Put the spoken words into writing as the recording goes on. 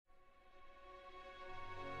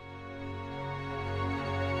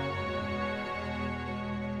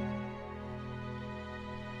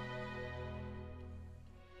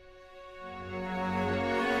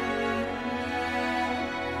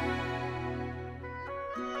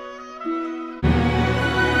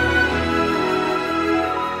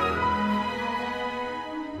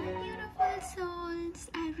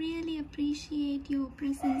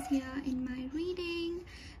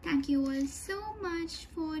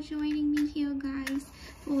joining me here, guys,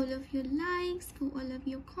 for all of your likes, for all of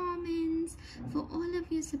your comments, for all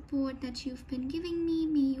of your support that you've been giving me.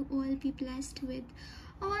 May you all be blessed with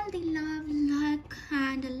all the love, luck,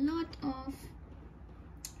 and a lot of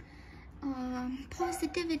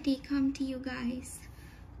positivity come to you guys.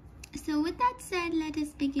 So with that said, let us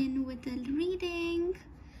begin with the reading.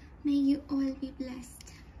 May you all be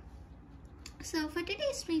blessed. So for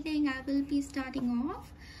today's reading, I will be starting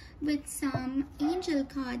off with some angel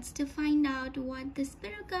cards to find out what the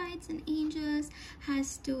spirit guides and angels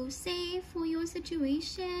has to say for your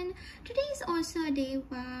situation. Today is also a day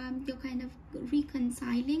where you're kind of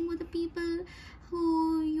reconciling with the people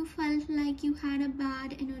who you felt like you had a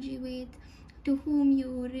bad energy with, to whom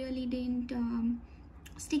you really didn't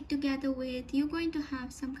stick together with. You're going to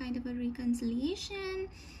have some kind of a reconciliation,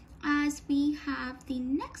 as we have the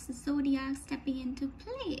next zodiac stepping into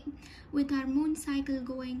play with our moon cycle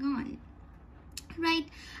going on, right?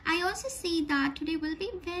 I also see that today will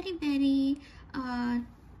be very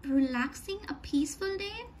relaxing, a peaceful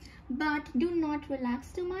day, but do not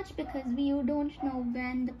relax too much, because you don't know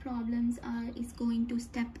when the problems is going to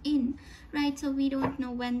step in, right? So we don't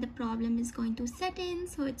know when the problem is going to set in,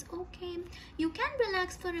 so it's okay. You can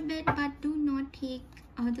relax for a bit, but do not take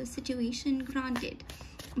the situation granted.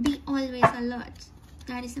 Be always alert.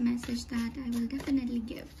 That is a message that I will definitely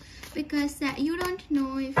give, because you don't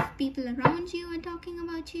know if people around you are talking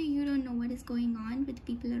about you. You don't know what is going on with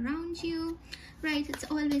people around you, right? It's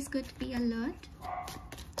always good to be alert.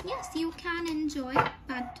 Yes, you can enjoy,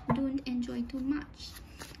 but don't enjoy too much.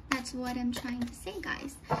 That's what I'm trying to say,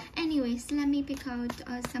 guys. Anyways, let me pick out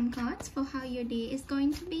some cards for how your day is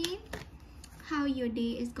going to be. How your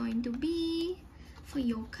day is going to be for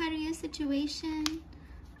your career situation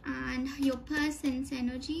and your person's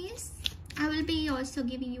energies. I will be also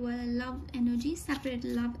giving you a love energy, separate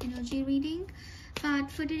love energy reading. But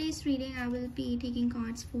for today's reading, I will be taking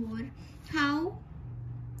cards for how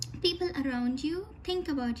people around you think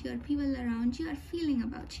about you, or people around you are feeling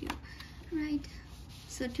about you, right?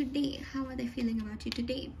 So today, how are they feeling about you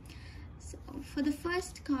today? So for the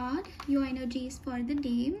first card, your energies for the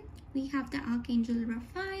day, we have the Archangel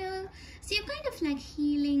Raphael. So you're kind of like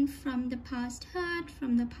healing from the past hurt,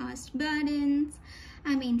 from the past burdens.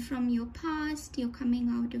 I mean, from your past, you're coming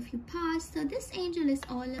out of your past. So this angel is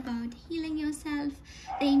all about healing yourself.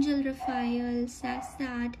 The angel Raphael says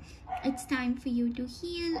that it's time for you to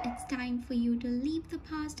heal. It's time for you to leave the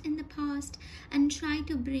past in the past and try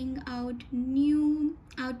to bring out new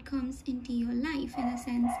outcomes into your life, in a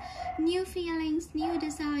sense. New feelings, new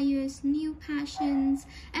desires, new passions,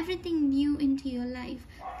 everything new into your life.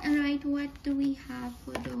 All right, what do we have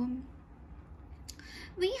for them?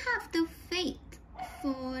 We have the faith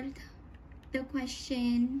for the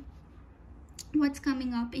question, what's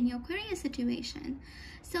coming up in your career situation.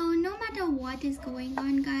 So no matter what is going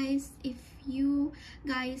on, guys, if you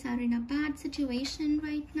guys are in a bad situation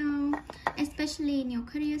right now, especially in your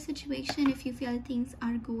career situation, if you feel things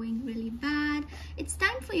are going really bad, it's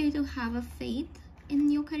time for you to have a faith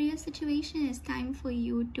in your career situation. It's time for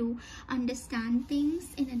you to understand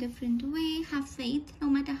things in a different way. Have faith no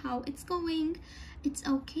matter how it's going. It's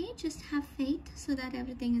okay, just have faith so that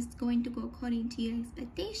everything is going to go according to your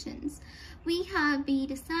expectations. We have be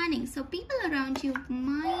discerning. So people around you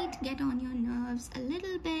might get on your nerves a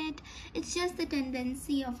little bit. It's just the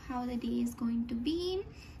tendency of how the day is going to be.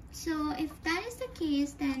 So if that is the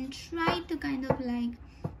case, then try to kind of like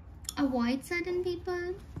avoid certain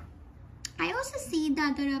people. I also see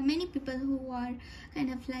that there are many people who are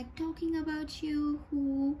kind of like talking about you,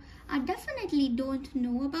 who definitely don't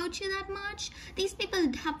know about you that much. These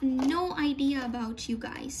people have no idea about you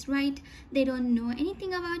guys, right? They don't know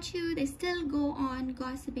anything about you. They still go on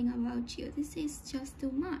gossiping about you. This is just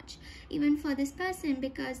too much, even for this person,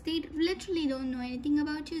 because they literally don't know anything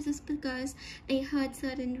about you, just because they heard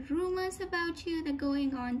certain rumors about you. They're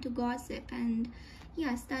going on to gossip. And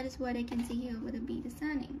yes, that is what I can see here with a be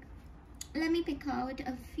discerning. Let me pick out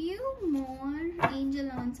a few more angel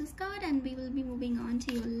answers card, and we will be moving on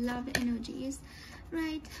to your love energies,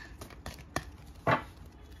 right?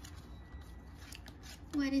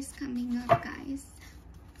 What is coming up, guys?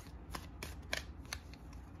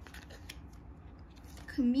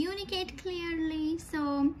 Communicate clearly.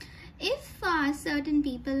 So if certain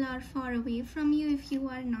people are far away from you, if you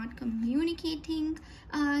are not communicating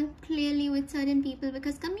clearly with certain people,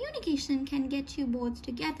 because communication can get you both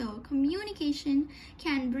together. Communication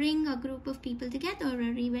can bring a group of people together, or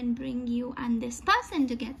even bring you and this person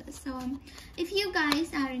together. So if you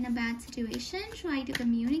guys are in a bad situation, try to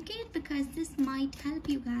communicate, because this might help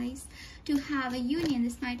you guys to have a union.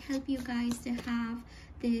 This might help you guys to have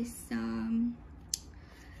this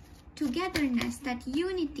togetherness, that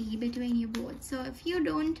unity between you both. So if you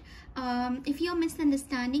don't, if you're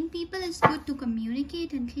misunderstanding people, it's good to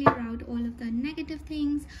communicate and clear out all of the negative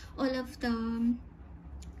things, all of the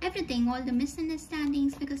everything, all the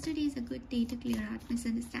misunderstandings, because today is a good day to clear out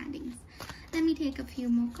misunderstandings. Let me take a few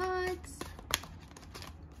more cards.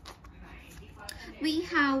 We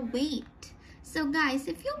have wait. So guys,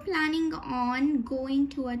 if you're planning on going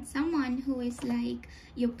towards someone who is like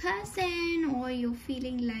your person, or you're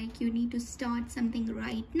feeling like you need to start something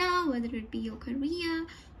right now, whether it be your career,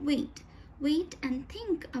 wait and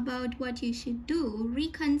think about what you should do.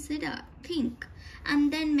 Reconsider, think,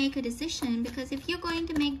 and then make a decision, because if you're going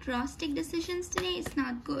to make drastic decisions today, it's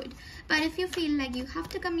not good. But if you feel like you have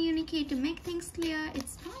to communicate to make things clear,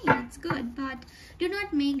 it's fine, it's good. But do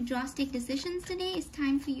not make drastic decisions today. It's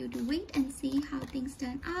time for you to wait and see how things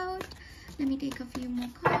turn out. Let me take a few more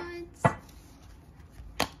cards.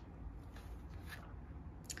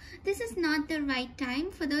 This is not the right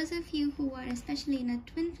time. For those of you who are especially in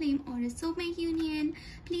a twin flame or a soulmate union,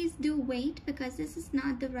 please do wait, because this is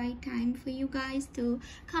not the right time for you guys to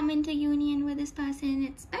come into union with this person.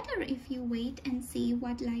 It's better if you wait and see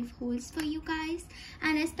what life holds for you guys.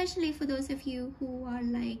 And especially for those of you who are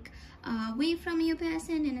like away from your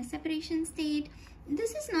person in a separation state,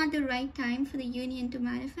 this is not the right time for the union to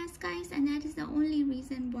manifest, guys, and that is the only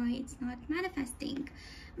reason why it's not manifesting.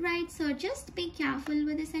 Right, so just be careful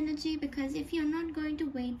with this energy, because if you're not going to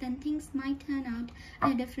wait, then things might turn out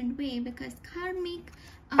in a different way, because karmic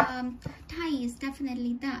tie is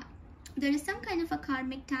definitely that. There is some kind of a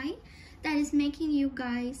karmic tie that is making you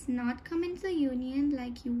guys not come into the union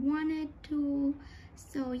like you wanted to.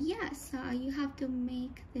 So yes, you have to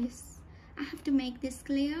make this, I have to make this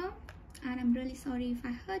clear. And I'm really sorry if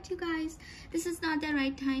I hurt you guys. This is not the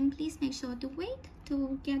right time. Please make sure to wait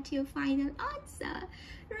to get your final answer.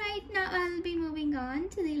 Right now, I'll be moving on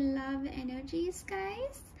to the love energies,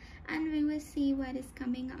 guys. And we will see what is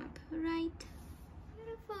coming up, right?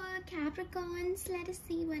 Beautiful Capricorns, let us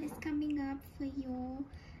see what is coming up for your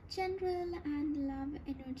general and love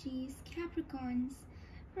energies, Capricorns,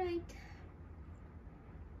 right?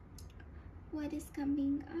 What is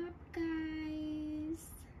coming up, guys?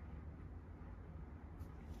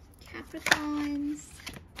 Capricorns.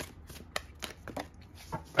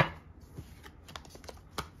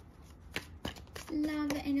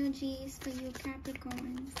 Love energies for you,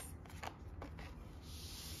 Capricorns.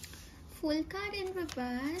 Full card in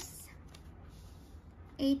reverse.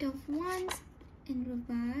 8 of Wands in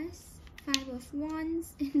reverse. 5 of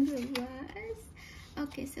Wands in reverse.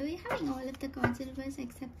 Okay, so we're having all of the cards in reverse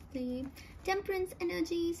except the Temperance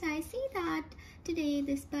energy. So I see that today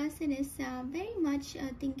this person is very much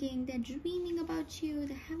thinking, they're dreaming about you,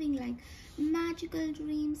 they're having like magical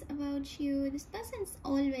dreams about you. This person's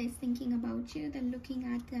always thinking about you. They're looking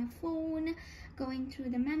at their phone, going through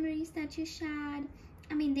the memories that you shared.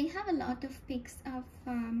 I mean, they have a lot of pics of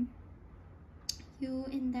you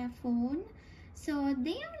in their phone. So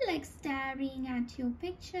they are like staring at your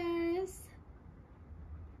pictures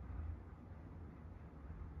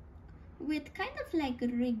with kind of like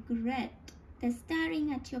regret. They're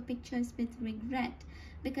staring at your pictures with regret,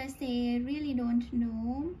 because they really don't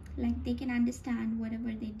know, like they can understand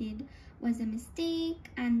whatever they did was a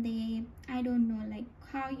mistake, and I don't know like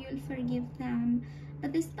how you'll forgive them.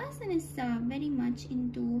 But this person is very much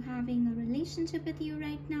into having a relationship with you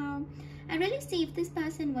right now. I really see if this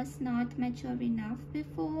person was not mature enough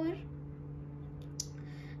before,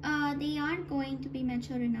 they are going to be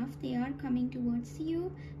mature enough. They are coming towards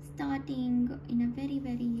you, starting in a very,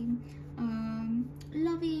 very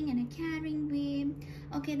loving and a caring way.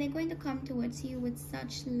 Okay, they're going to come towards you with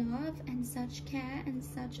such love and such care and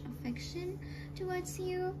such affection towards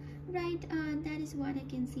you, right? That is what I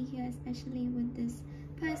can see here, especially with this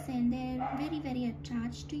person. They're very, very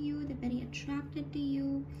attached to you. They're very attracted to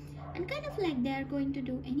you, and kind of like they're going to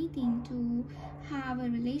do anything to have a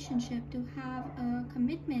relationship, to have a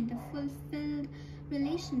commitment, a fulfilled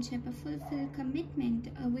relationship, a fulfilled commitment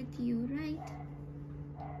with you, right?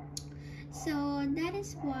 So that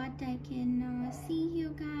is what I can see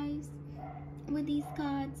you guys with these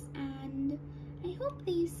cards, and I hope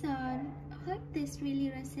this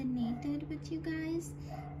really resonated with you guys.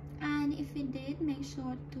 And if it did, make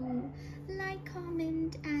sure to like,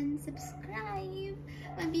 comment, and subscribe.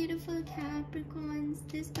 My beautiful Capricorns,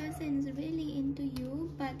 this person is really into you,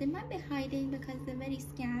 but they might be hiding because they're very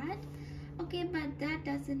scared. Okay, but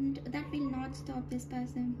that will not stop this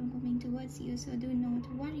person from coming towards you, so do not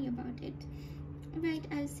worry about it. Alright,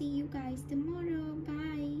 I'll see you guys tomorrow.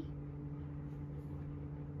 Bye.